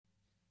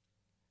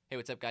Hey,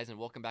 what's up, guys, and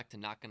welcome back to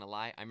Not Gonna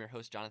Lie. I'm your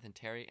host, Jonathan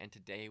Terry, and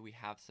today we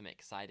have some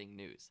exciting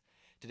news.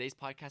 Today's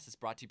podcast is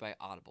brought to you by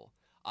Audible.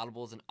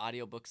 Audible is an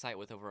audiobook site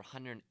with over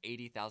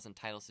 180,000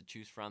 titles to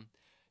choose from.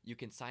 You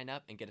can sign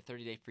up and get a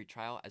 30-day free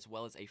trial as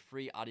well as a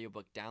free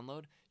audiobook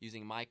download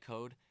using my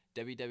code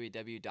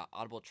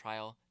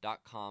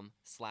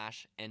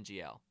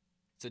www.audibletrial.com/NGL.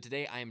 So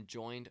today I am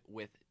joined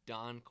with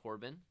Don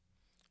Corbin.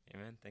 Hey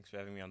man, thanks for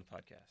having me on the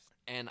podcast.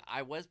 And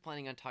I was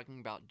planning on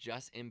talking about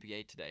just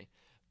NBA today,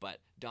 but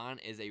Don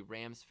is a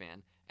Rams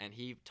fan, and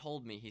he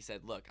told me, he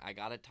said, look, I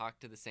got to talk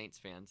to the Saints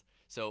fans.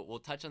 So we'll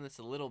touch on this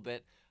a little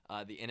bit,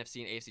 the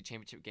NFC and AFC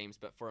championship games,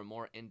 but for a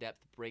more in-depth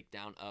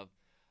breakdown of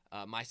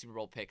my Super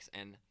Bowl picks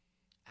and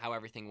how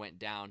everything went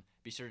down,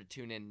 be sure to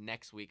tune in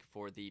next week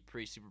for the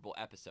pre-Super Bowl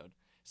episode.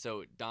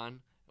 So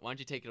Don, why don't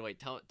you take it away?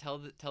 Tell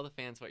the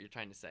fans what you're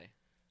trying to say.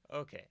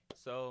 Okay,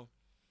 so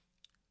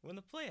when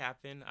the play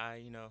happened,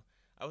 I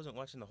wasn't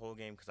watching the whole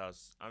game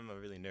because I'm a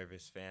really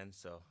nervous fan,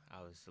 so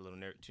I was a little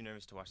too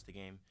nervous to watch the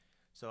game.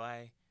 So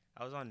I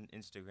was on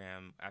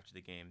Instagram after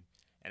the game,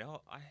 and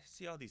I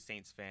see all these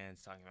Saints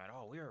fans talking about,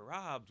 oh, we were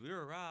robbed,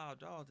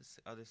 all this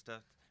other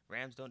stuff.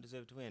 Rams don't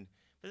deserve to win.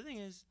 But the thing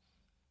is,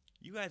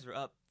 you guys were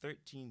up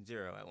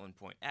 13-0 at one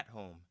point at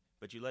home,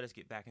 but you let us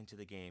get back into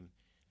the game.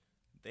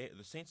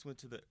 The Saints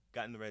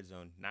got in the red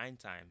zone 9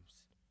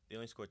 times. They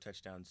only scored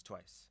touchdowns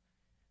twice.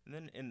 And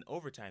then in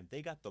overtime,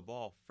 they got the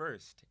ball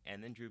first,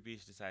 and then Drew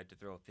Brees decided to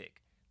throw a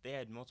pick. They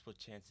had multiple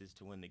chances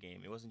to win the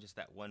game. It wasn't just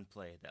that one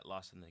play that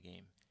lost them the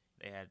game.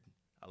 They had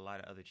a lot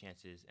of other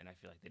chances, and I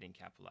feel like they didn't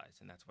capitalize,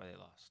 and that's why they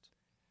lost.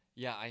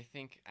 Yeah, I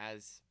think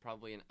as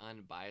probably an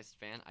unbiased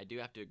fan, I do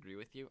have to agree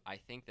with you. I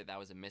think that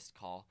was a missed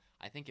call.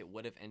 I think it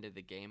would have ended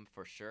the game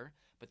for sure,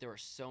 but there were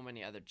so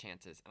many other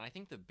chances. And I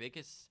think the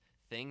biggest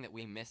thing that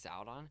we miss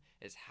out on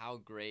is how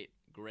great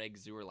Greg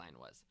Zuerlein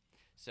was.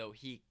 So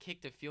he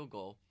kicked a field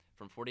goal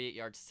from 48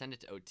 yards to send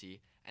it to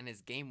OT, and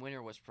his game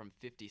winner was from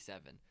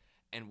 57.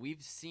 And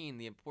we've seen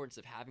the importance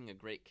of having a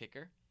great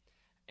kicker,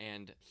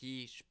 and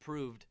he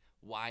proved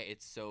why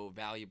it's so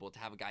valuable to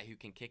have a guy who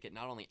can kick it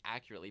not only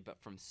accurately but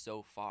from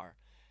so far.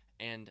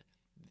 And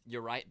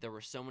you're right, there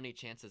were so many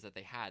chances that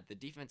they had. The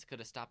defense could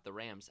have stopped the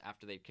Rams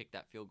after they kicked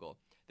that field goal.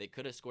 They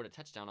could have scored a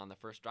touchdown on the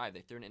first drive.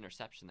 They threw an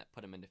interception that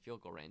put them into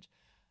field goal range.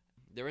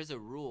 There is a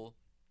rule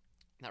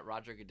that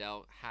Roger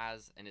Goodell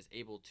has and is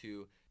able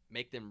to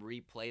make them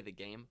replay the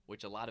game,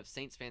 which a lot of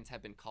Saints fans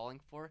have been calling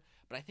for,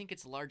 but I think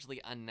it's largely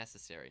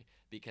unnecessary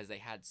because they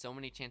had so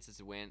many chances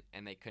to win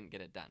and they couldn't get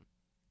it done.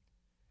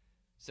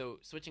 So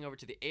switching over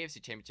to the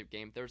AFC Championship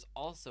game, there's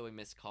also a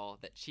missed call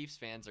that Chiefs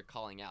fans are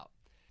calling out.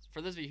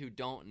 For those of you who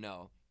don't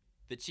know,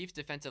 the Chiefs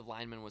defensive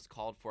lineman was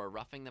called for a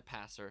roughing the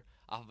passer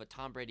off of a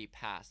Tom Brady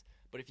pass,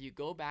 but if you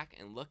go back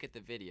and look at the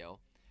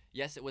video,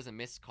 yes, it was a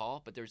missed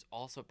call, but there's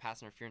also a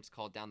pass interference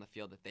call down the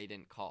field that they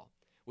didn't call,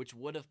 which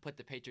would have put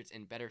the Patriots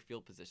in better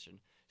field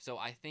position. So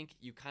I think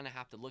you kind of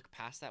have to look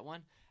past that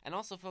one and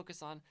also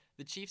focus on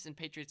the Chiefs and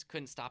Patriots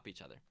couldn't stop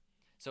each other.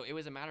 So it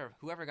was a matter of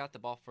whoever got the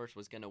ball first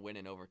was going to win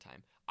in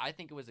overtime. I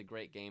think it was a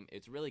great game.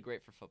 It's really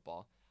great for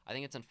football. I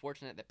think it's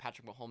unfortunate that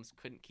Patrick Mahomes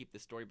couldn't keep the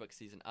storybook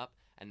season up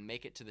and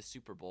make it to the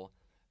Super Bowl,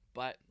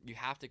 but you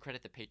have to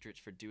credit the Patriots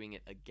for doing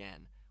it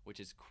again,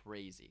 which is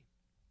crazy.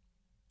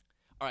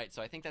 All right,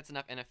 so I think that's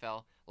enough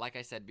NFL. Like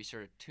I said, be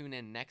sure to tune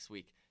in next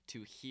week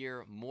to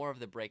hear more of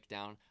the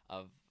breakdown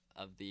of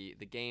the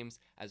games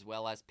as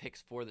well as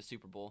picks for the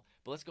Super Bowl.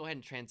 But let's go ahead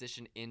and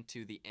transition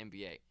into the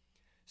NBA.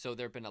 So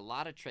there have been a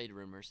lot of trade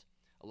rumors,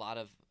 a lot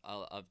of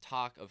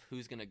talk of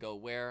who's going to go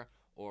where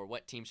or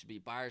what team should be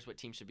buyers, what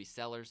team should be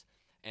sellers.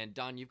 And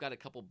Don, you've got a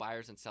couple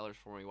buyers and sellers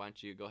for me. Why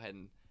don't you go ahead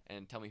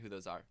and tell me who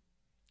those are?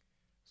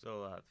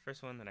 So the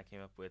first one that I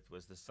came up with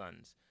was the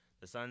Suns.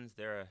 The Suns,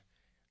 they're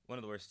one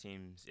of the worst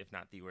teams, if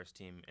not the worst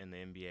team in the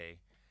NBA.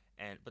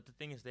 But the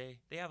thing is, they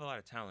have a lot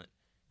of talent.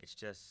 It's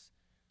just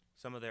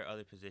some of their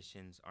other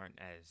positions aren't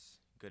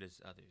as good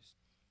as others.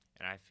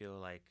 And I feel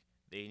like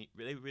they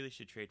really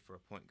should trade for a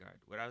point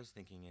guard. What I was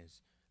thinking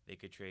is they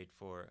could trade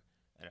for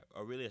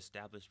a really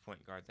established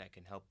point guard that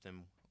can help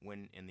them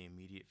win in the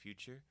immediate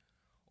future,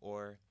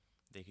 or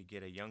they could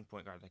get a young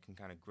point guard that can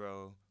kind of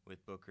grow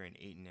with Booker and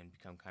Ayton and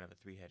become kind of a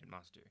three-headed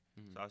monster.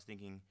 Mm-hmm. So I was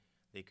thinking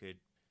they could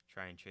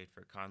try and trade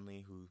for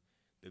Conley, who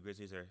the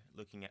Grizzlies are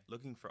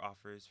looking for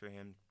offers for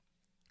him,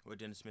 or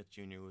Dennis Smith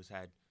Jr., who's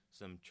had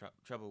some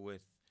trouble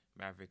with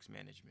Mavericks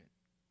management.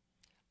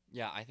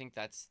 Yeah, I think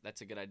that's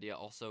a good idea.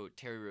 Also,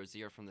 Terry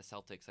Rozier from the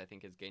Celtics, I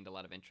think, has gained a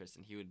lot of interest,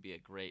 and he would be a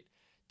great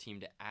team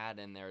to add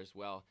in there as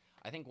well.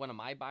 I think one of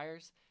my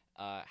buyers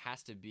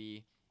has to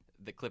be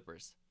the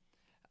Clippers.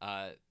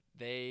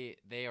 They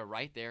are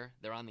right there.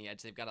 They're on the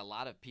edge. They've got a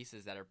lot of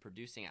pieces that are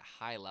producing at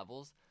high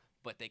levels,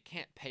 but they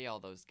can't pay all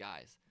those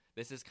guys.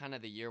 This is kind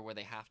of the year where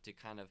they have to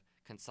kind of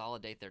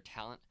consolidate their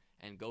talent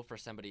and go for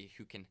somebody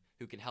who can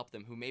help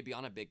them, who may be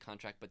on a big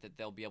contract, but that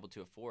they'll be able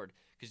to afford,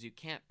 because you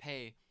can't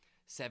pay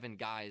 7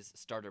 guys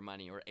starter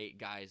money or 8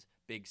 guys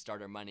big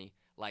starter money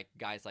like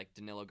guys like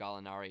Danilo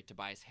Gallinari,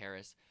 Tobias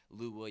Harris,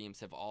 Lou Williams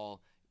have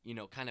all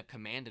kind of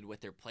commanded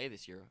with their play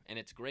this year. And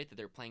it's great that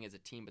they're playing as a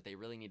team, but they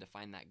really need to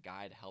find that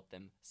guy to help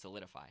them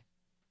solidify.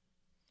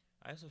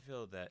 I also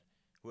feel that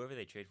whoever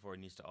they trade for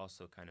needs to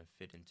also kind of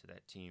fit into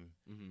that team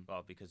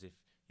well, because if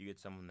you get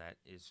someone that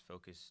is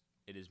focused,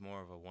 it is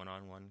more of a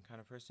one-on-one kind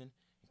of person.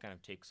 It kind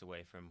of takes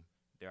away from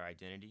their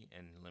identity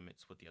and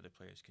limits what the other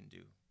players can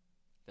do.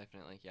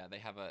 Definitely, yeah. They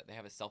have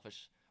a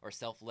selfish or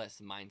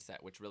selfless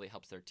mindset, which really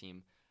helps their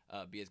team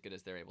be as good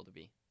as they're able to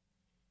be.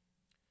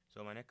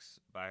 So my next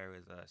buyer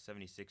is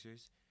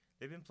 76ers.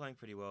 They've been playing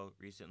pretty well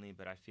recently,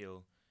 but I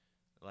feel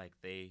like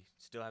they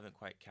still haven't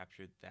quite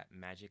captured that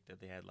magic that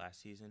they had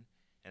last season,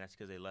 and that's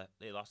because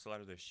they lost a lot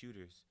of their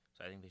shooters.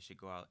 So I think they should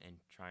go out and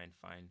try and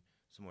find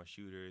some more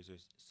shooters or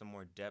some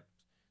more depth,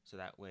 so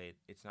that way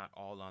it's not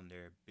all on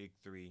their big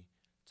three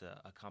to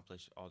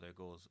accomplish all their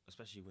goals,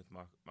 especially with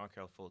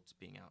Markelle Fultz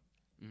being out.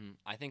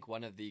 I think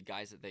one of the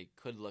guys that they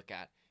could look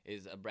at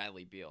is a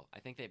Bradley Beal. I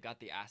think they've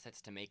got the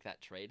assets to make that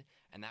trade,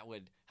 and that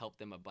would help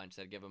them a bunch.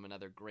 That'd give them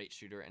another great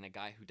shooter and a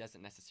guy who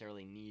doesn't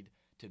necessarily need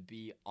to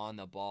be on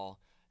the ball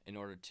in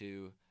order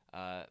to,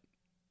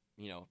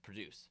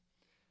 produce.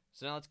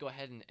 So now let's go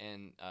ahead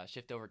and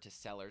shift over to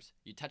sellers.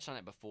 You touched on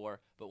it before,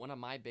 but one of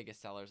my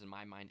biggest sellers in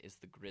my mind is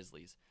the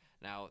Grizzlies.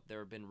 Now, there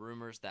have been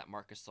rumors that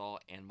Marc Gasol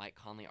and Mike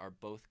Conley are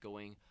both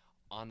going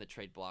on the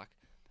trade block.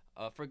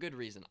 For good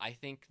reason. I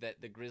think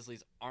that the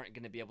Grizzlies aren't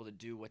going to be able to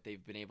do what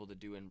they've been able to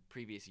do in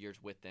previous years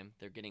with them.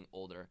 They're getting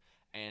older,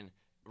 and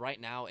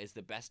right now is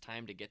the best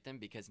time to get them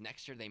because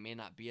next year they may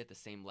not be at the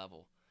same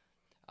level.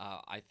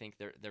 I think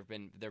there've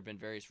been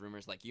various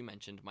rumors, like you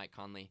mentioned, Mike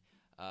Conley,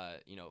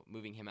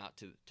 moving him out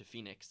to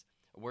Phoenix.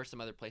 Where are some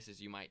other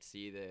places you might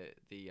see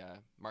the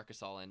Marc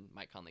Gasol and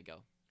Mike Conley go?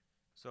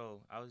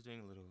 So I was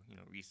doing a little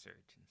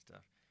research and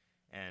stuff,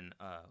 and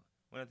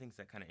one of the things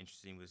that kind of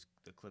interesting was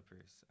the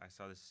Clippers. I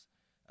saw this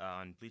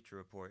on Bleacher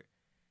Report.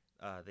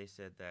 They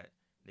said that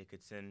they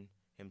could send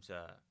him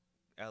to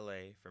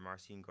L.A. for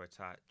Marcin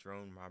Gortat,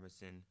 Jerome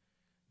Robinson,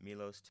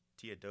 Milos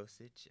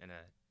Teodosic, and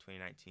a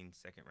 2019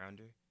 second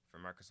rounder for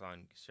Marc Gasol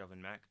and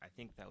Shelvin Mack. I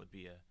think that would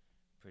be a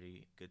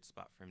pretty good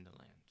spot for him to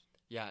land.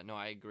 Yeah, no,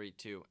 I agree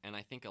too. And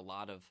I think a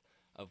lot of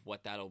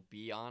what that'll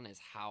be on is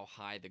how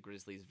high the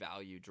Grizzlies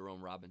value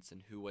Jerome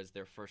Robinson, who was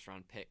their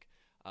first-round pick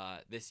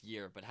this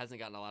year, but hasn't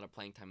gotten a lot of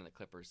playing time in the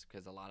Clippers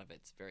because a lot of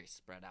it's very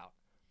spread out.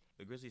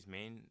 The Grizzlies'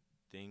 main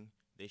thing,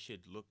 they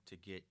should look to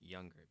get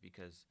younger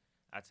because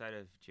outside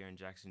of Jaren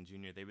Jackson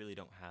Jr., they really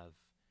don't have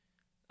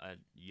a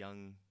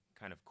young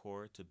kind of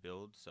core to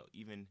build. So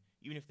even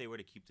if they were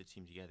to keep the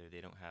team together,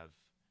 they don't have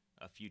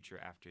a future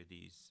after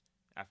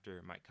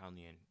Mike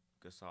Conley and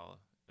Gasol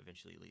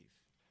eventually leave.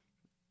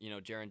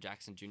 Jaren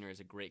Jackson Jr.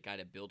 is a great guy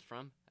to build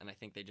from, and I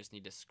think they just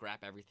need to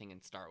scrap everything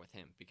and start with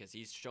him because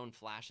he's shown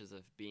flashes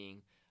of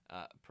being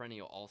a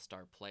perennial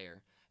all-star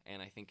player. And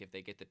I think if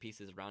they get the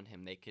pieces around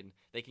him, they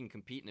can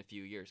compete in a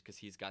few years because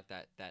he's got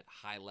that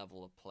high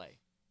level of play.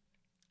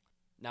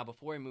 Now,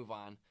 before we move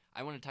on,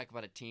 I want to talk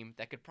about a team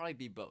that could probably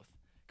be both.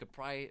 Could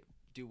probably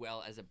do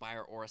well as a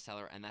buyer or a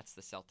seller, and that's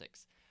the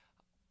Celtics.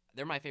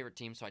 They're my favorite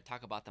team, so I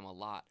talk about them a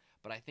lot.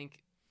 But I think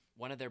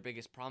one of their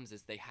biggest problems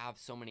is they have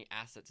so many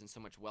assets and so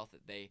much wealth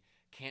that they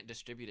can't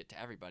distribute it to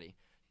everybody.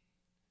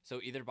 So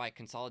either by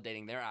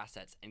consolidating their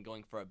assets and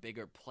going for a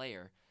bigger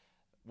player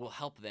will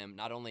help them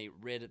not only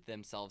rid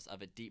themselves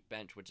of a deep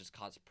bench, which has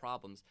caused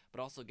problems,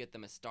 but also get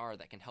them a star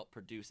that can help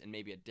produce in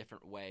maybe a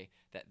different way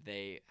that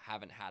they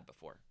haven't had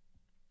before.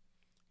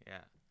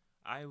 Yeah.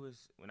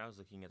 When I was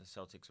looking at the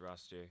Celtics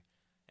roster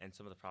and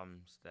some of the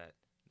problems that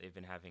they've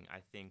been having,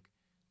 I think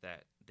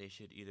that they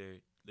should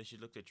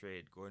look to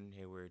trade Gordon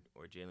Hayward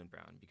or Jaylen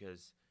Brown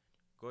because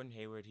Gordon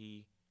Hayward,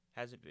 he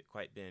hasn't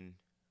quite been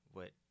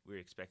what we were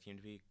expecting him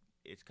to be.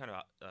 It's kind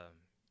of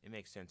it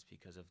makes sense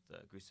because of the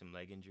gruesome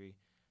leg injury.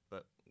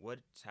 But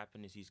what's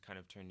happened is he's kind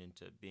of turned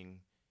into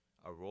being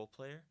a role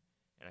player,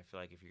 and I feel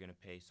like if you're going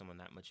to pay someone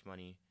that much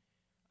money,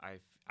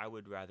 I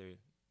would rather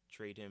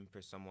trade him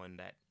for someone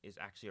that is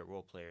actually a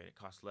role player. It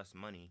costs less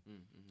money,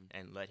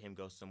 and let him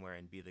go somewhere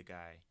and be the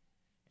guy.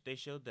 They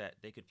showed that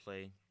they could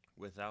play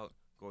without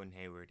Gordon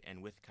Hayward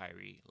and with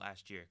Kyrie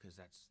last year because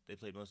they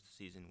played most of the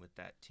season with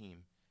that team,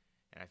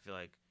 and I feel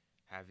like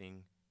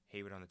having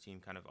Hayward on the team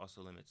kind of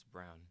also limits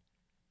Brown.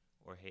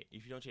 Or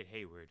if you don't trade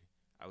Hayward,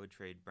 I would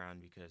trade Brown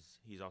because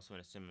he's also in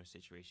a similar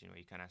situation where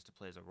he kind of has to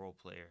play as a role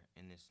player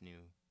in this new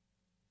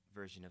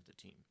version of the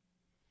team.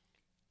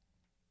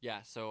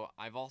 Yeah, so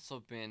I've also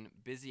been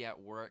busy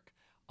at work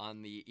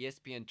on the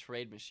ESPN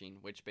trade machine,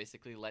 which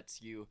basically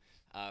lets you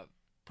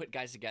put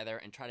guys together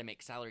and try to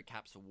make salary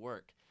caps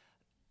work.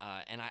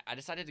 And I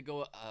decided to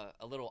go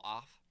a little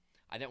off.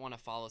 I didn't want to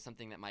follow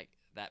something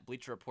that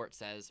Bleacher Report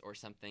says or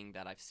something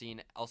that I've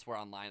seen elsewhere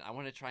online. I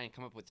want to try and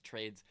come up with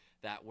trades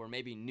that were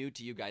maybe new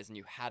to you guys and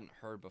you hadn't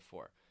heard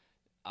before.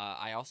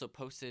 I also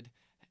posted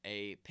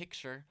a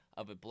picture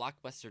of a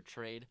blockbuster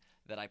trade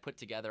that I put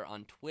together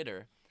on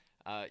Twitter.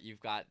 You've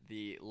got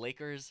the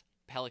Lakers,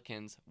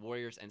 Pelicans,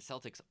 Warriors, and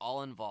Celtics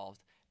all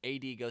involved.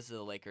 AD goes to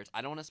the Lakers.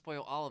 I don't want to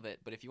spoil all of it,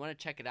 but if you want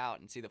to check it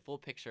out and see the full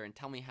picture and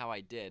tell me how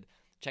I did,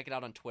 check it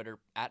out on Twitter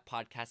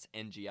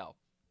 @PodcastNGL.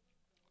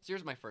 So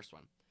here's my first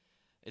one.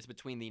 It's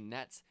between the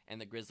Nets and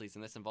the Grizzlies,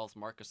 and this involves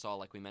Marc Gasol,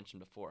 like we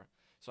mentioned before.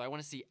 So I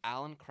want to see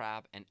Allen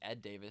Crabbe and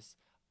Ed Davis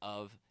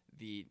of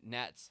the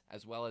Nets,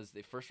 as well as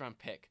the first-round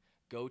pick,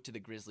 go to the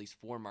Grizzlies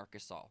for Marc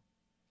Gasol.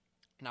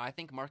 Now, I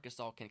think Marc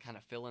Gasol can kind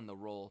of fill in the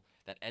role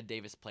that Ed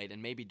Davis played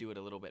and maybe do it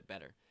a little bit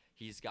better.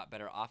 He's got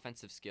better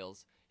offensive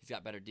skills, he's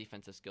got better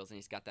defensive skills, and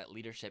he's got that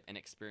leadership and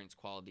experience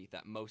quality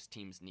that most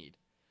teams need.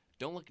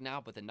 Don't look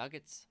now, but the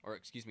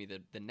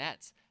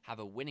Nets have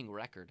a winning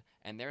record,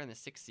 and they're in the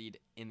 6th seed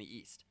in the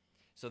East.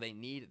 So they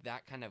need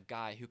that kind of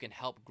guy who can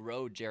help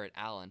grow Jarrett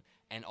Allen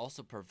and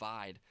also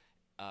provide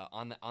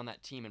on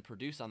that team and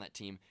produce on that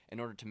team in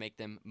order to make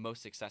them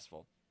most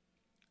successful.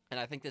 And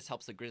I think this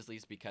helps the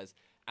Grizzlies because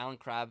Allen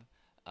Crabbe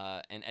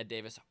and Ed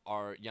Davis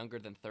are younger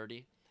than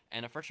 30,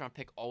 and a first-round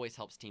pick always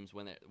helps teams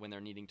when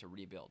they're needing to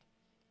rebuild.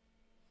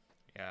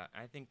 Yeah,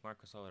 I think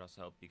Marc Gasol would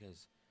also help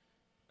because,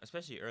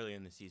 especially early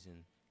in the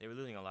season, they were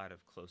losing a lot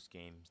of close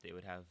games. They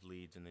would have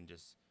leads and then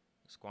just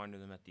squander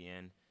them at the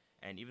end.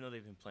 And even though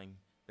they've been playing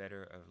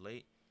better of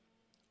late,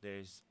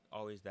 there's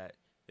always that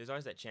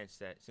chance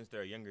that since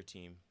they're a younger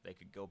team, they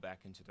could go back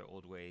into their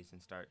old ways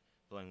and start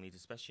blowing leads,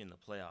 especially in the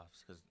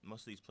playoffs, because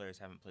most of these players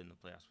haven't played in the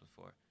playoffs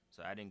before.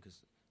 So adding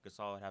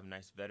Gasol would have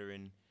nice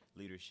veteran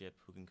leadership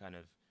who can kind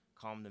of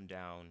calm them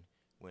down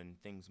when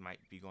things might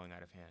be going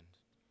out of hand.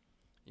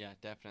 Yeah,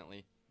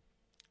 definitely.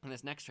 And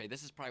this next trade,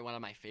 this is probably one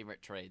of my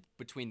favorite trades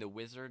between the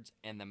Wizards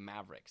and the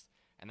Mavericks.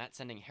 And that's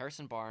sending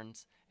Harrison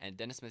Barnes and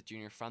Dennis Smith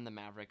Jr. from the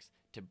Mavericks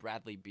to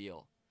Bradley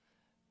Beal.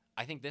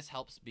 I think this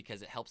helps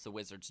because it helps the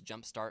Wizards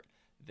jumpstart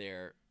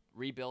their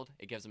rebuild.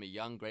 It gives them a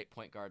young, great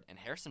point guard. And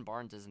Harrison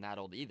Barnes isn't that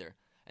old either.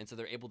 And so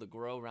they're able to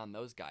grow around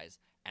those guys.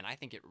 And I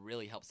think it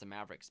really helps the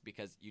Mavericks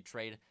because you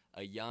trade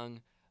a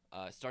young,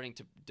 starting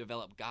to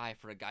develop guy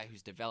for a guy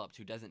who's developed,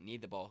 who doesn't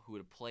need the ball, who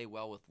would play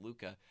well with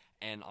Luka.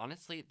 And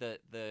honestly,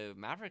 the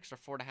Mavericks are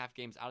 4.5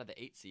 games out of the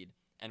 8th seed.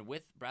 And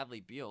with Bradley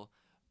Beal,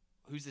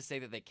 who's to say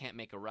that they can't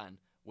make a run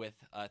with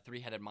a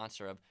three-headed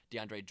monster of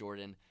DeAndre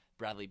Jordan,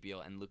 Bradley Beal,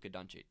 and Luka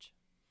Doncic?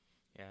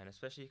 Yeah, and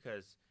especially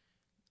because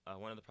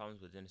one of the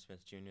problems with Dennis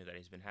Smith Jr. that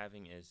he's been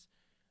having is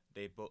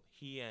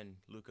he and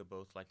Luka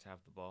both like to have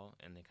the ball,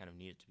 and they kind of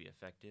need it to be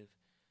effective.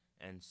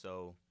 And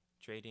so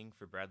trading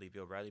for Bradley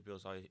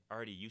Beal's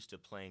already used to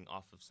playing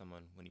off of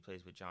someone when he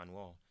plays with John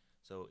Wall.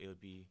 So it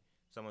would be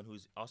someone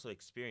who's also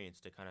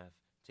experienced to kind of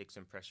take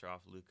some pressure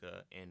off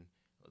Luka in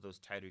those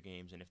tighter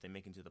games, and if they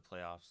make it to the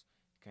playoffs,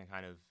 can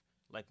kind of,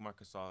 like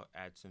Marc Gasol,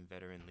 add some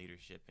veteran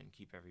leadership and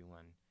keep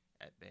everyone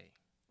at bay.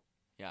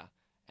 Yeah.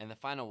 And the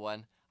final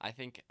one, I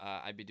think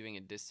I'd be doing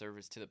a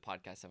disservice to the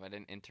podcast if I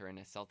didn't enter in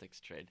a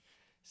Celtics trade.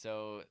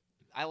 So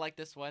I like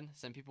this one.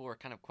 Some people were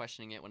kind of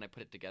questioning it when I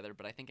put it together,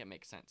 but I think it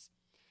makes sense.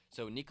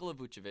 So Nikola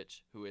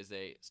Vucevic, who is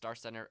a star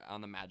center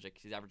on the Magic,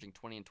 he's averaging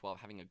 20 and 12,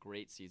 having a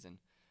great season,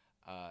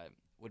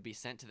 would be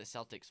sent to the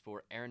Celtics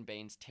for Aaron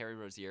Baines, Terry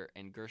Rozier,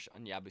 and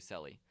Guerschon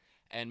Yabusele.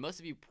 And most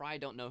of you probably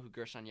don't know who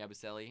Guerschon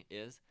Yabusele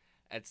is.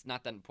 It's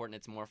not that important.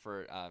 It's more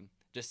for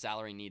just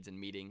salary needs and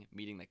meeting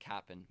the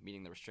cap and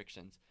meeting the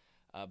restrictions.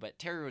 But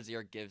Terry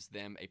Rozier gives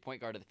them a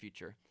point guard of the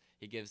future.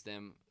 He gives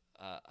them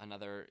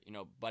another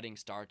budding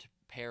star to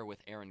pair with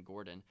Aaron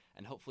Gordon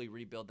and hopefully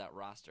rebuild that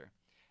roster.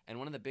 And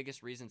one of the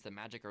biggest reasons the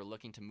Magic are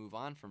looking to move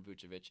on from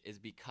Vucevic is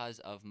because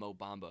of Mo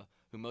Bamba,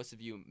 who most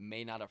of you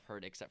may not have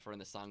heard except for in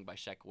the song by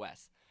Sheck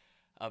Wes.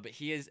 But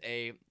he is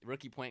a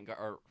rookie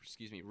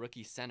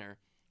rookie center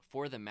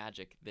for the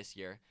Magic this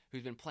year,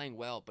 who's been playing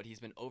well, but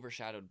he's been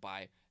overshadowed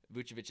by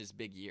Vucevic's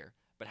big year.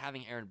 But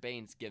having Aaron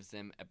Baines gives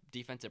them a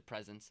defensive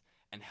presence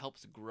and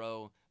helps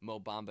grow Mo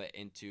Bamba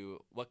into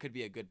what could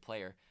be a good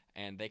player,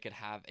 and they could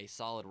have a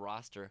solid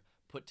roster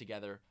put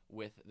together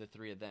with the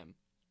three of them.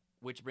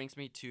 Which brings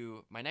me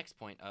to my next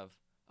point of,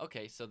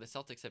 okay, so the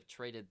Celtics have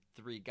traded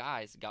 3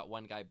 guys, got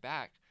 1 guy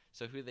back,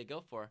 so who do they go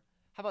for?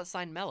 How about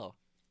sign Melo?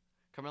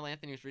 Carmelo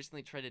Anthony was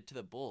recently traded to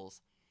the Bulls,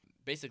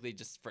 basically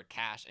just for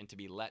cash and to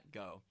be let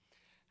go.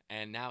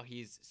 And now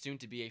he's soon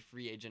to be a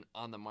free agent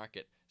on the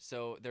market.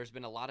 So there's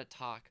been a lot of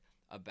talk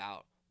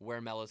about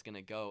where Melo's going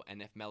to go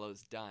and if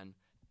Melo's done.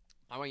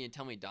 I want you to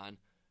tell me, Don,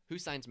 who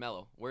signs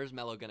Melo? Where's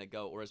Melo going to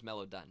go, or is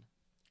Melo done?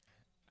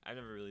 I've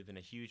never really been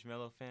a huge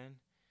Melo fan.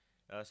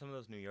 Some of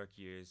those New York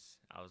years,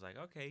 I was like,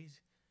 okay,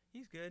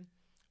 he's good.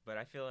 But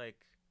I feel like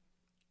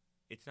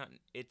it's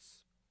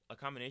a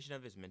combination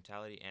of his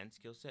mentality and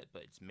skill set,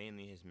 but it's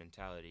mainly his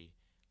mentality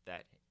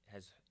that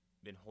has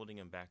been holding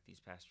him back these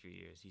past few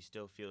years. He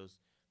still feels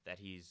that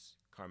he's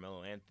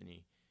Carmelo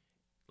Anthony,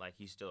 like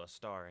he's still a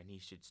star, and he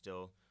should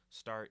still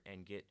start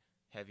and get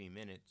heavy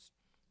minutes.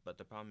 But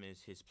the problem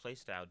is his play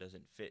style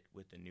doesn't fit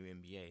with the new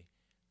NBA.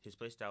 His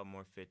play style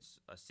more fits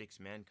a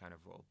 6-man kind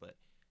of role, but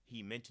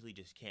he mentally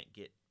just can't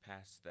get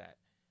past that.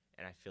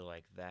 And I feel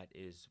like that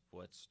is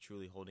what's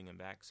truly holding him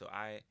back. So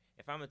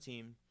if I'm a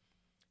team,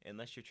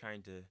 unless you're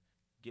trying to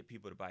get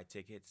people to buy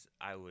tickets,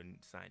 I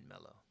wouldn't sign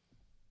Melo.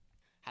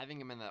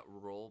 Having him in that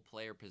role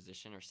player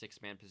position or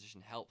 6-man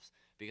position helps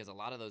because a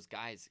lot of those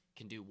guys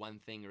can do one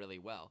thing really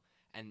well.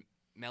 And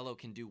Melo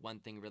can do one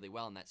thing really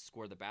well, and that's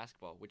score the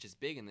basketball, which is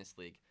big in this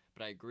league.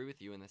 But I agree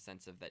with you in the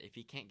sense of that if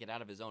he can't get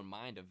out of his own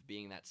mind of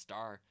being that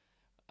star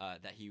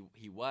that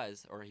he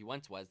was or he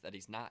once was, that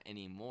he's not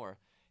anymore,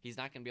 he's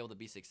not going to be able to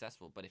be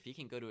successful. But if he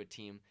can go to a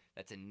team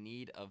that's in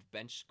need of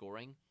bench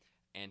scoring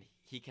and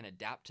he can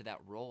adapt to that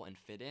role and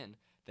fit in,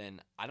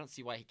 then I don't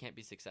see why he can't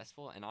be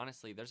successful. And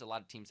honestly, there's a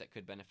lot of teams that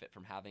could benefit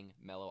from having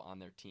Melo on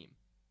their team.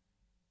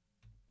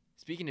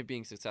 Speaking of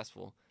being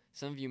successful,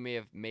 some of you may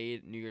have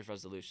made New Year's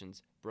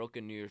resolutions,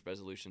 broken New Year's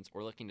resolutions,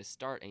 or looking to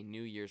start a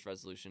New Year's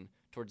resolution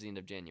towards the end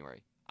of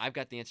January. I've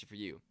got the answer for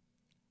you.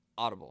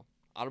 Audible.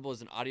 Audible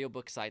is an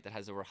audiobook site that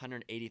has over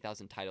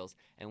 180,000 titles,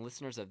 and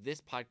listeners of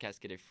this podcast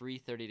get a free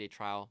 30-day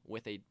trial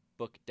with a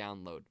book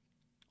download.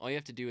 All you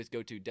have to do is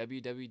go to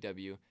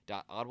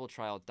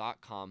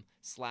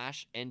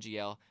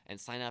www.audibletrial.com/NGL and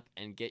sign up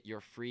and get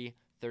your free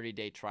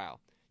 30-day trial.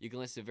 You can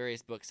listen to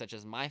various books such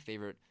as my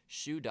favorite,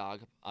 Shoe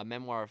Dog, a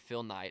memoir of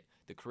Phil Knight,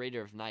 the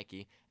creator of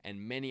Nike,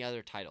 and many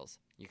other titles.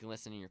 You can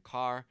listen in your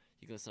car,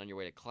 you can listen on your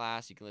way to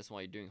class, you can listen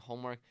while you're doing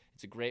homework.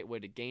 It's a great way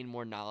to gain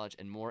more knowledge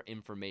and more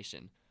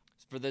information.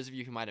 For those of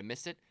you who might have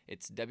missed it,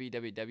 it's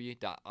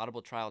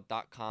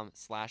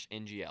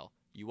www.audibletrial.com/NGL.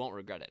 You won't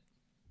regret it.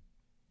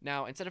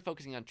 Now, instead of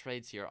focusing on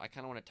trades here, I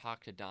kind of want to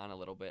talk to Don a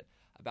little bit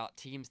about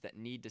teams that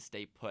need to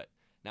stay put.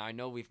 Now, I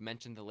know we've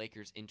mentioned the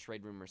Lakers in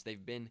trade rumors.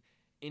 They've been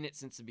in it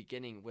since the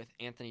beginning with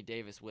Anthony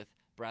Davis, with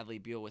Bradley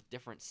Beal, with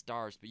different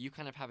stars, but you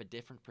kind of have a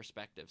different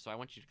perspective. So I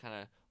want you to kind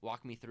of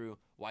walk me through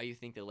why you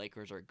think the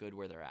Lakers are good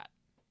where they're at.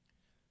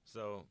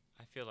 So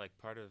I feel like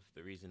part of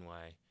the reason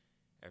why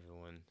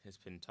everyone has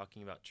been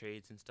talking about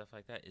trades and stuff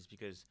like that is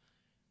because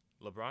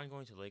LeBron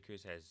going to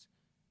Lakers has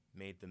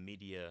made the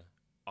media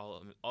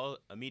all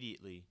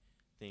immediately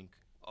think,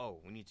 oh,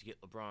 we need to get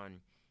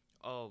LeBron,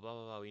 oh, blah,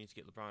 blah, blah, we need to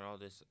get LeBron, all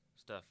this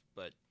stuff.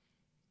 But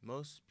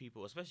most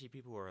people, especially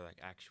people who are like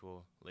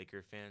actual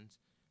Laker fans,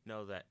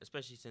 know that,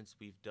 especially since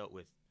we've dealt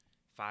with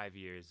 5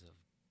 years of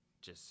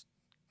just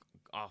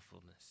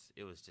awfulness.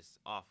 It was just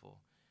awful.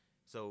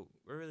 So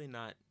we're really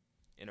not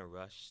in a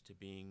rush to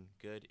being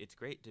good. It's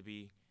great to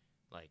be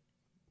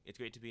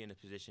in a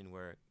position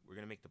where we're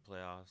going to make the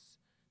playoffs.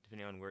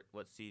 Depending on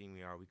what seeding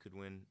we are, we could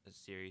win a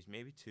series,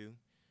 maybe two,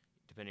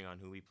 depending on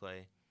who we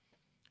play.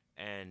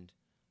 And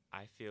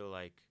I feel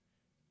like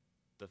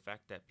the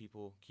fact that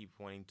people keep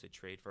wanting to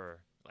trade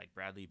for like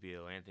Bradley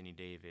Beal, Anthony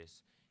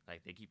Davis,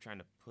 like they keep trying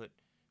to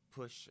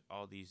push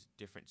all these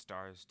different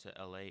stars to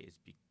LA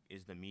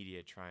is the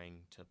media trying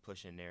to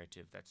push a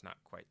narrative that's not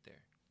quite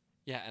there.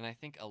 Yeah, and I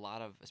think a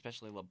lot of,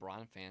 especially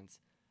LeBron fans,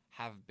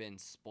 have been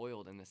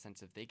spoiled in the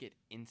sense of they get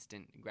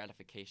instant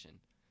gratification.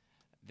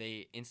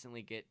 They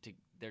instantly get to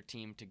their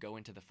team to go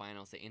into the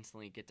finals. They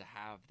instantly get to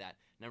have that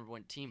number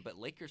one team. But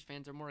Lakers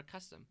fans are more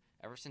accustomed.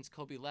 Ever since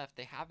Kobe left,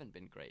 they haven't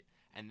been great.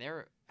 And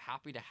they're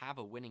happy to have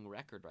a winning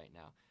record right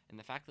now. And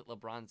the fact that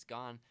LeBron's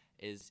gone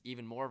is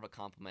even more of a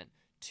compliment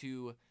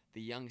to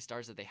the young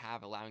stars that they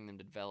have, allowing them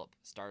to develop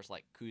stars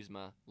like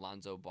Kuzma,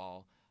 Lonzo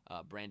Ball,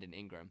 Brandon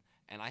Ingram.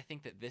 And I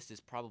think that this is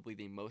probably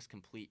the most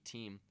complete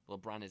team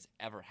LeBron has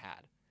ever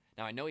had.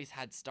 Now, I know he's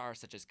had stars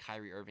such as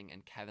Kyrie Irving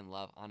and Kevin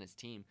Love on his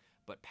team,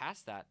 but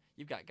past that,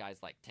 you've got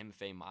guys like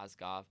Timofey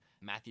Mozgov,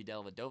 Matthew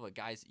Dellavedova,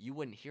 guys you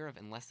wouldn't hear of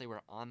unless they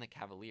were on the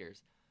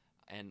Cavaliers.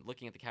 And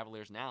looking at the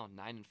Cavaliers now,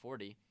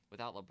 9-40,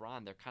 without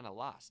LeBron, they're kind of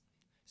lost.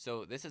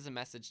 So this is a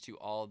message to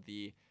all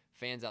the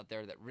fans out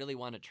there that really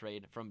want to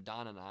trade from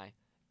Don and I.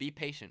 Be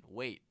patient.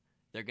 Wait.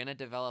 They're going to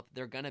develop.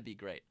 They're going to be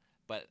great.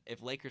 But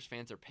if Lakers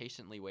fans are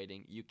patiently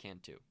waiting, you can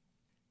too.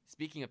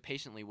 Speaking of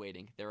patiently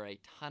waiting, there are a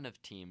ton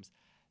of teams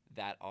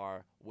that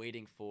are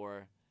waiting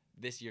for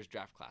this year's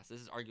draft class.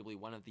 This is arguably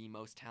one of the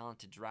most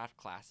talented draft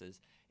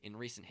classes in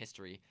recent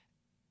history,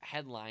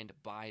 headlined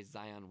by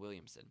Zion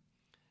Williamson.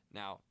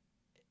 Now,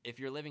 if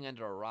you're living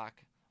under a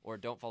rock or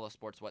don't follow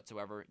sports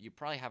whatsoever, you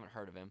probably haven't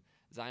heard of him.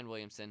 Zion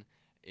Williamson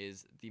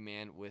is the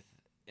man with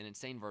an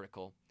insane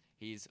vertical.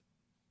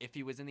 If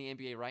he was in the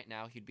NBA right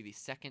now, he'd be the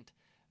second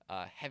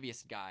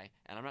heaviest guy.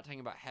 And I'm not talking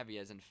about heavy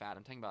as in fat.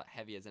 I'm talking about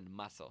heavy as in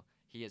muscle.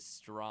 He is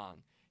strong.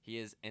 He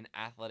is an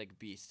athletic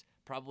beast.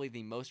 Probably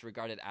the most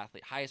regarded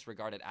athlete, highest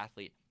regarded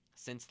athlete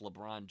since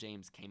LeBron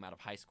James came out of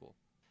high school.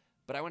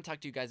 But I want to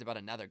talk to you guys about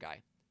another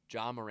guy,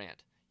 Ja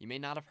Morant. You may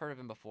not have heard of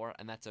him before,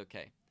 and that's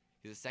okay.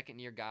 He's a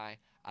second-year guy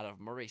out of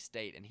Murray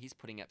State, and he's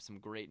putting up some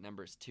great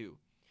numbers too.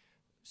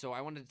 So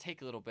I wanted to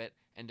take a little bit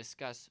and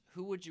discuss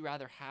who would you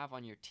rather have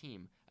on your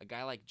team, a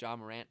guy like Ja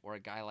Morant or a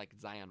guy like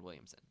Zion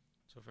Williamson?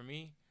 So for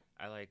me,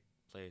 I like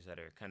players that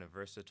are kind of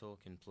versatile,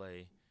 can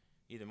play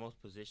either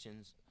most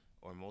positions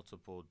or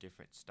multiple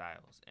different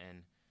styles.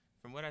 And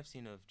from what I've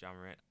seen of Ja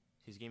Morant,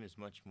 his game is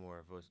much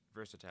more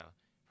versatile,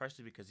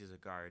 partially because he's a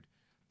guard,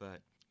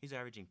 but he's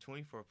averaging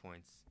 24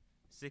 points,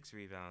 6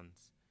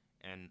 rebounds,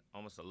 and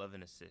almost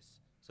 11 assists.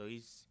 So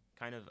he's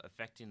kind of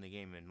affecting the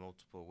game in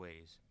multiple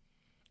ways.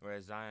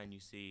 Whereas Zion, you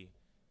see,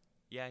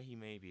 yeah, he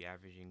may be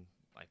averaging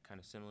like kind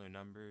of similar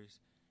numbers,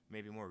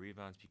 maybe more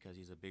rebounds because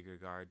he's a bigger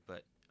guard,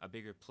 but a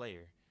bigger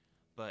player.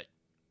 But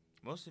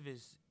most of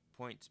his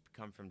points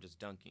come from just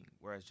dunking,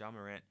 whereas Ja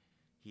Morant,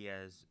 he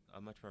has a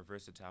much more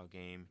versatile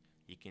game.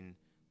 He can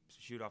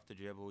shoot off the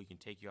dribble. He can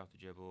take you off the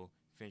dribble,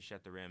 finish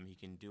at the rim. He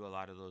can do a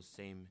lot of those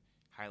same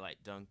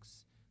highlight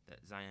dunks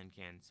that Zion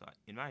can. So,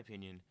 in my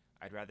opinion,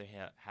 I'd rather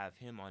have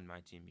him on my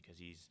team because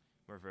he's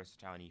more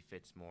versatile and he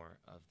fits more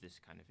of this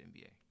kind of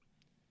NBA.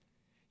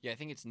 Yeah, I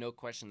think it's no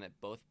question that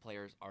both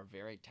players are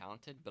very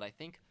talented, but I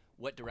think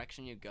what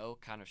direction you go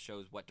kind of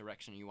shows what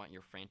direction you want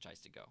your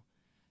franchise to go.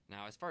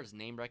 Now, as far as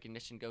name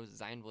recognition goes,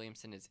 Zion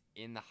Williamson is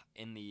in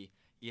the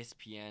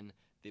ESPN,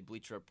 the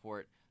Bleacher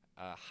Report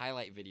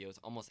highlight videos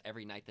almost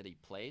every night that he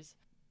plays.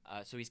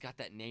 So he's got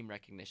that name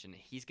recognition.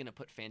 He's going to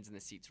put fans in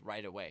the seats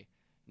right away.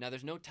 Now,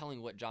 there's no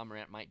telling what Ja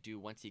Morant might do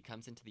once he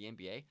comes into the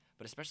NBA,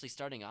 but especially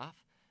starting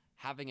off,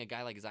 having a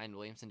guy like Zion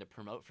Williamson to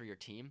promote for your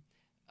team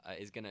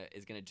is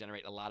gonna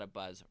generate a lot of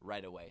buzz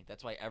right away.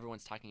 That's why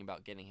everyone's talking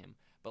about getting him.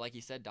 But like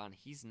you said, Don,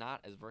 he's not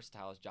as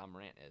versatile as Ja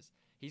Morant is.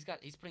 He's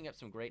putting up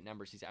some great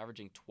numbers. He's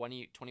averaging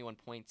 21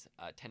 points,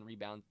 10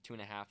 rebounds,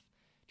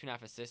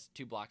 2.5 assists,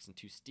 2 blocks, and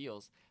 2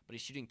 steals. But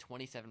he's shooting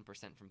 27%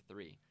 from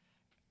three,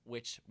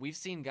 which we've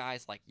seen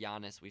guys like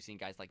Giannis, we've seen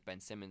guys like Ben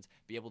Simmons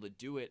be able to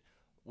do it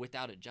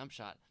without a jump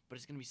shot. But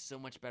it's gonna be so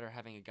much better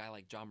having a guy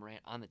like Ja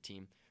Morant on the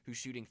team who's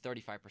shooting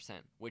 35%,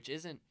 which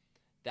isn't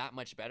that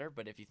much better,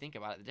 but if you think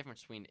about it, the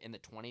difference between in the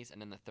 20s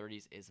and in the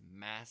 30s is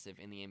massive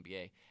in the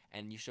NBA,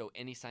 and you show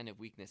any sign of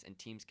weakness and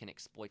teams can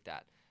exploit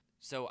that.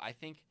 So I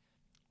think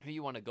who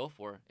you want to go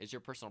for is your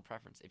personal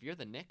preference. If you're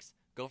the Knicks,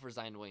 go for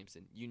Zion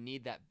Williamson. You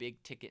need that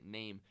big ticket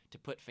name to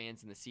put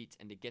fans in the seats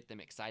and to get them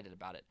excited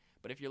about it.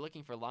 But if you're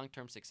looking for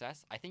long-term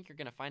success, I think you're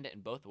going to find it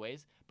in both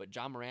ways, but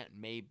Ja Morant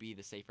may be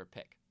the safer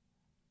pick.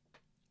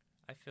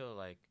 I feel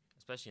like,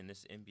 especially in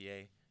this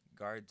NBA,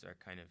 guards are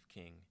kind of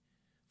king.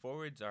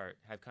 Forwards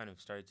have kind of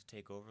started to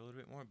take over a little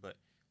bit more, but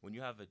when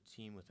you have a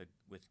team with a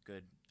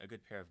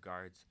good pair of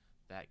guards,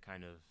 that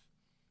kind of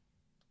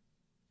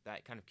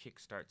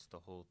kickstarts the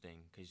whole thing,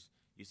 because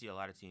you see a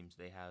lot of teams,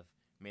 they have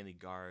mainly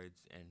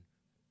guards and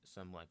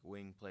some like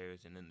wing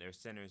players, and then their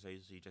centers are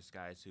usually just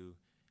guys who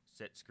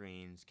set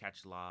screens,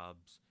 catch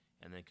lobs,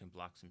 and then can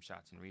block some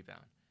shots and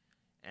rebound.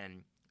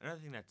 And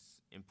another thing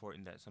that's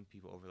important that some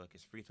people overlook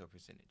is free throw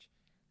percentage.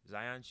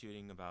 Zion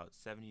shooting about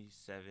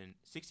 67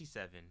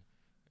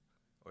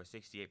 or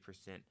 68%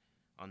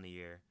 on the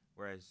year,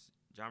 whereas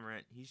Ja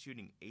Morant, he's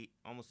shooting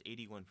almost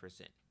 81%.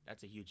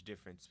 That's a huge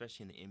difference,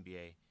 especially in the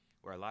NBA,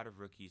 where a lot of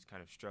rookies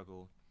kind of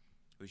struggle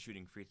with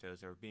shooting free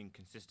throws or being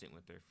consistent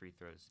with their free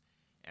throws.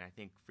 And I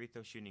think free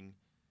throw shooting,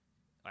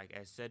 like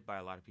as said by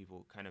a lot of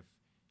people, kind of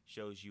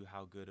shows you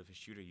how good of a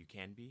shooter you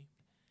can be.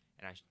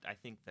 And I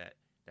think that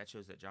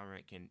shows that Ja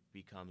Morant can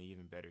become an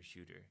even better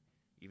shooter,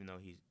 even though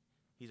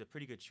he's a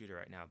pretty good shooter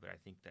right now, but I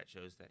think that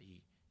shows that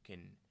he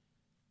can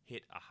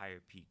hit a higher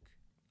peak.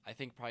 I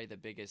think probably the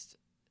biggest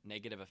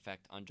negative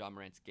effect on Ja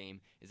Morant's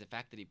game is the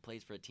fact that he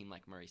plays for a team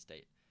like Murray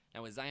State.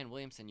 Now with Zion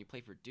Williamson, you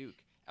play for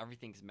Duke,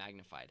 everything's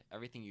magnified.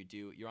 Everything you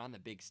do, you're on the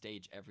big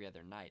stage every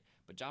other night.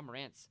 But Ja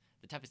Morant's,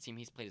 the toughest team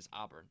he's played is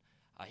Auburn.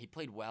 He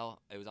played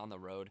well, it was on the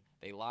road,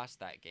 they lost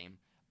that game,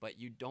 but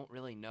you don't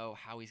really know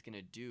how he's going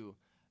to do,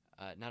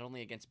 not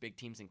only against big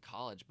teams in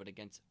college, but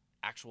against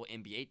actual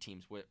NBA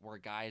teams where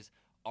guys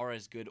are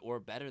as good or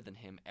better than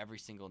him every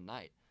single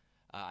night.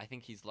 I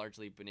think he's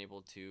largely been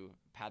able to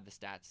pad the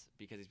stats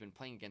because he's been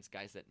playing against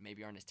guys that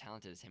maybe aren't as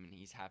talented as him,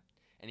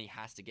 and he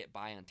has to get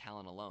by on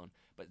talent alone.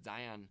 But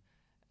Zion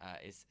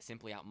is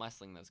simply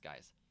out-muscling those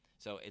guys.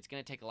 So it's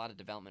going to take a lot of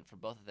development for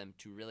both of them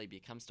to really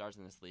become stars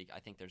in this league. I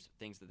think there's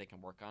things that they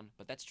can work on,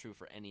 but that's true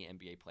for any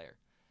NBA player.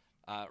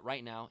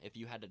 Right now, if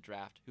you had to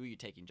draft, who are you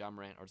taking, Ja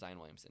Morant or Zion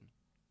Williamson?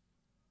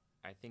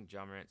 I think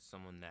Ja Morant's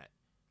someone that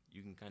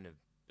you can kind of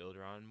build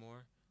around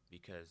more,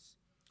 because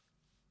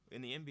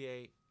in the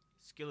NBA,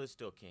 skill is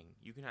still king.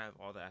 You can have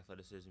all the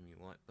athleticism you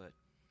want, but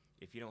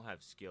if you don't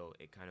have skill,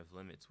 it kind of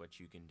limits what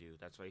you can do.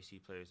 That's why you see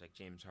players like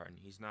James Harden.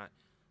 He's not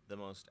the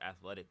most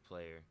athletic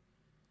player,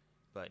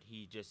 but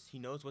he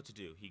knows what to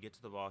do. He gets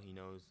to the ball, he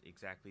knows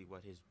exactly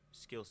what his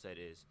skill set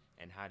is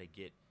and how to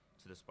get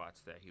to the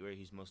spots where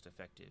he's most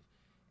effective.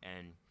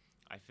 And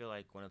I feel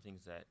like one of the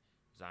things that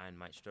Zion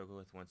might struggle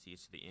with once he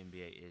gets to the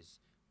NBA is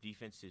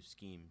defensive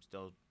schemes.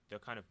 They'll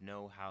kind of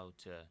know how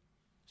to,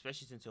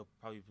 especially since he'll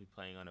probably be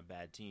playing on a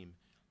bad team,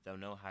 they'll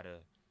know how to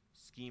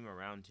scheme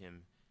around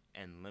him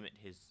and limit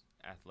his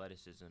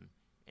athleticism,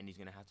 and he's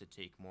going to have to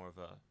take more of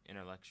a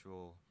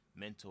intellectual,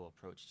 mental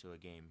approach to a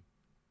game.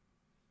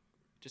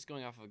 Just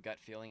going off of a gut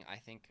feeling, I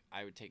think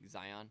I would take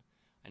Zion.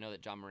 I know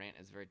that Ja Morant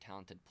is a very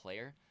talented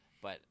player,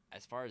 but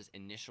as far as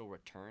initial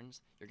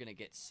returns, you're going to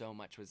get so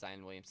much with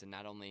Zion Williamson,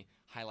 not only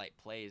highlight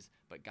plays,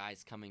 but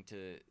guys coming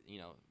to,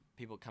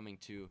 people coming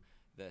to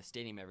the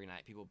stadium every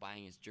night, people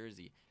buying his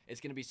jersey.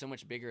 It's going to be so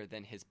much bigger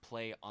than his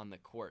play on the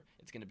court.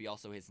 It's going to be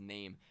also his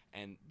name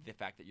and the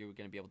fact that you're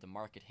going to be able to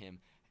market him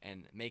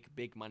and make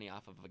big money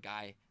off of a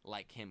guy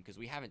like him, because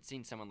we haven't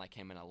seen someone like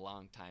him in a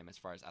long time as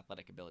far as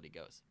athletic ability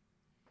goes.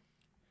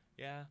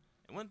 Yeah,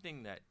 and one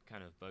thing that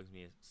kind of bugs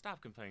me is stop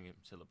comparing him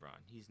to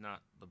LeBron. He's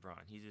not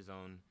LeBron. He's his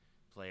own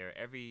player.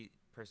 Every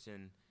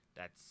person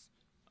that's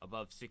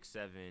above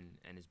 6'7"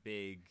 and is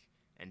big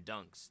and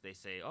dunks. They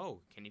say,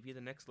 "Oh, can he be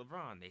the next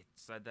LeBron?" They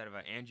said that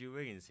about Andrew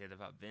Wiggins. Said that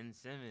about Ben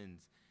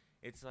Simmons.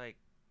 It's like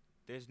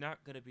there's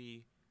not gonna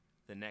be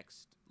the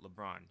next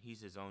LeBron.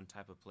 He's his own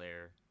type of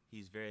player.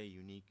 He's very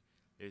unique.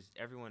 There's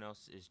everyone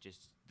else is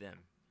just them.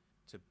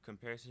 To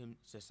compare him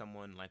to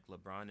someone like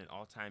LeBron, an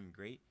all-time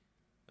great,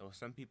 or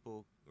some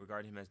people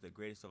regard him as the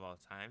greatest of all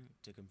time.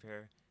 To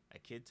compare a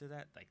kid to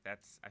that, like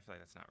I feel like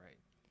that's not right.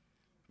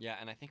 Yeah,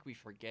 and I think we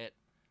forget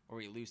or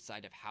we lose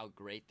sight of how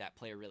great that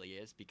player really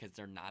is because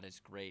they're not as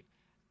great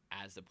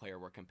as the player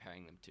we're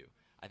comparing them to.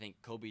 I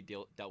think Kobe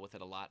dealt with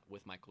it a lot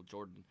with Michael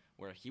Jordan,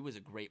 where he was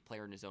a great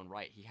player in his own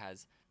right. He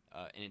has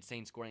an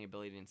insane scoring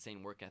ability, an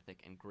insane work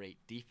ethic, and great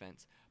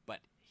defense,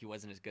 but he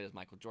wasn't as good as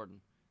Michael Jordan.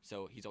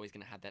 So he's always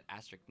going to have that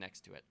asterisk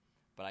next to it.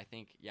 But I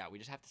think, yeah, we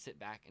just have to sit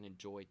back and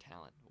enjoy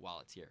talent while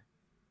it's here.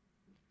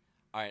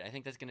 All right, I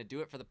think that's going to do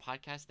it for the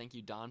podcast. Thank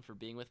you, Don, for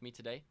being with me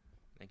today.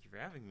 Thank you for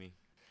having me.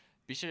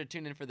 Be sure to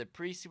tune in for the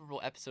pre-Super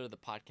Bowl episode of the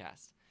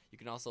podcast. You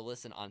can also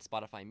listen on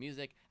Spotify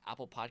Music,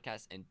 Apple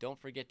Podcasts, and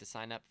don't forget to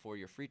sign up for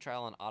your free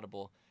trial on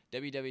Audible,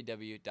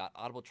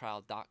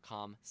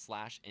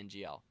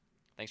 www.audibletrial.com/NGL.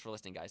 Thanks for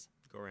listening, guys.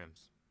 Go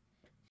Rams.